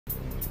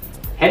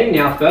Heading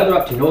now further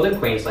up to northern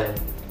Queensland,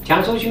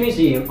 Townsville's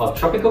Museum of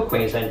Tropical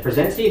Queensland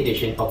presents the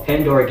edition of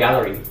Pandora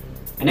Gallery,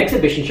 an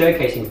exhibition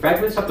showcasing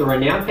fragments of the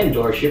renowned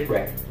Pandora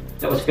shipwreck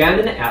that was found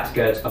in the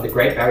outskirts of the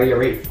Great Barrier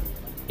Reef.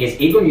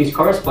 Here's Eagle News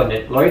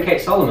correspondent Lorrie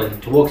Kate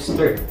Salomon to walk us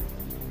through.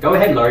 Go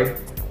ahead, Lorrie.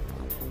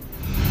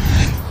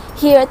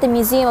 Here at the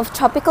Museum of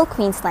Tropical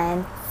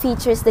Queensland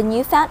features the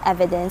newfound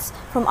evidence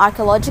from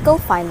archaeological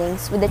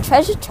findings with a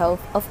treasure trove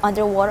of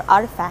underwater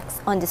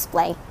artifacts on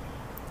display.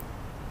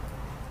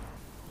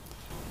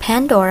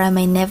 Pandora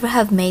may never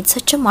have made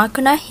such a mark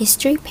on our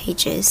history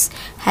pages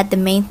had the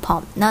main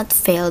pump not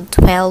failed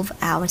 12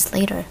 hours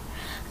later.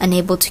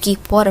 Unable to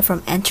keep water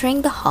from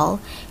entering the hull,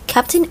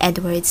 Captain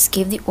Edwards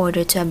gave the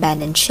order to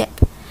abandon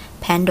ship.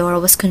 Pandora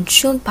was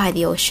consumed by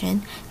the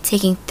ocean,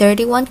 taking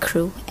 31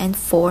 crew and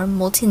 4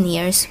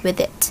 mutineers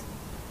with it.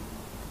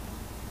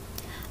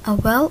 A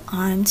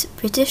well-armed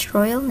British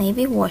Royal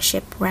Navy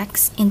warship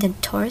wrecks in the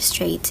Torres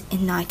Strait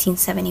in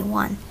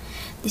 1971.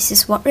 This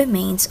is what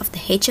remains of the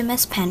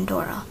HMS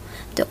Pandora,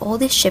 the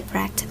oldest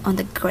shipwreck on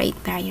the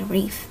Great Barrier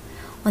Reef.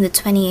 On the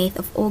 28th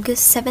of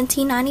August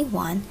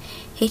 1791,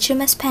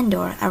 HMS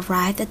Pandora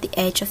arrived at the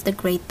edge of the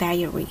Great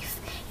Barrier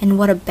Reef, and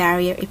what a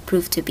barrier it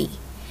proved to be.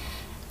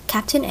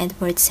 Captain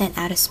Edwards sent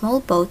out a small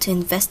boat to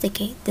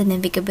investigate the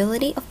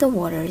navigability of the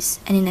waters,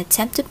 and in an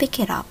attempt to pick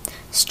it up,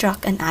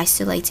 struck an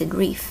isolated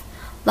reef.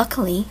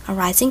 Luckily, a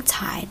rising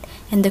tide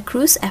and the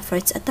crew's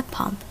efforts at the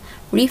pump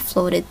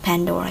refloated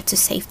Pandora to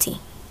safety.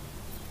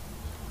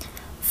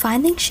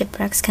 Finding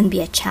shipwrecks can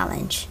be a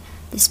challenge.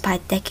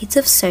 Despite decades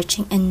of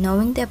searching and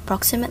knowing the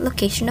approximate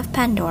location of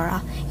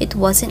Pandora, it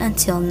wasn't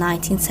until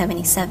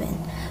 1977,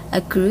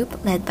 a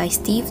group led by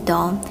Steve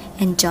Daum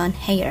and John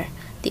Heyer,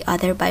 the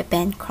other by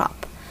Ben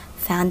Kropp,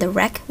 found the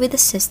wreck with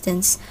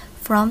assistance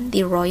from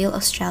the Royal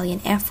Australian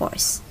Air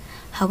Force.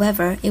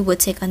 However, it would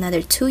take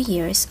another 2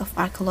 years of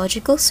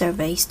archaeological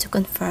surveys to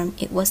confirm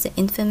it was the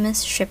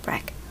infamous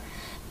shipwreck.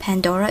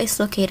 Pandora is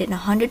located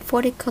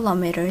 140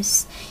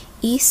 kilometers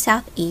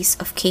east-southeast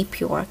of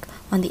Cape York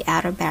on the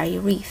Outer Barrier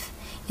Reef.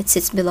 It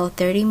sits below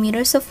 30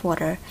 meters of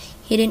water,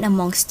 hidden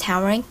amongst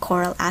towering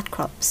coral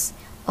outcrops.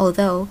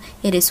 Although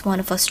it is one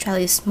of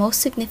Australia's most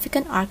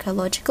significant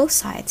archaeological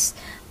sites,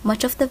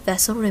 much of the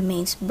vessel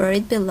remains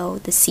buried below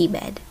the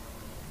seabed.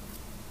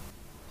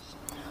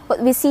 What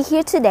we see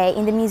here today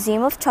in the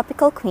Museum of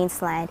Tropical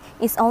Queensland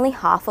is only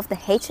half of the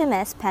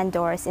HMS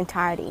Pandora's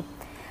entirety.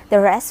 The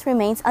rest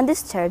remains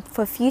undisturbed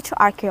for future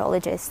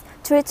archaeologists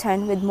to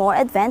return with more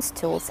advanced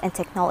tools and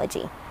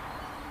technology.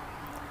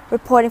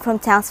 Reporting from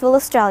Townsville,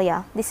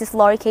 Australia, this is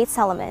Lorrie Kate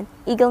Salomon,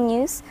 Eagle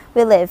News.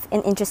 We live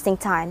in interesting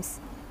times.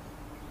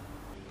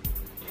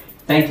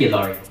 Thank you,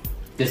 Lorrie.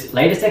 This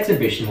latest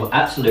exhibition will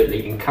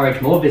absolutely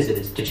encourage more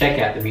visitors to check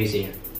out the museum.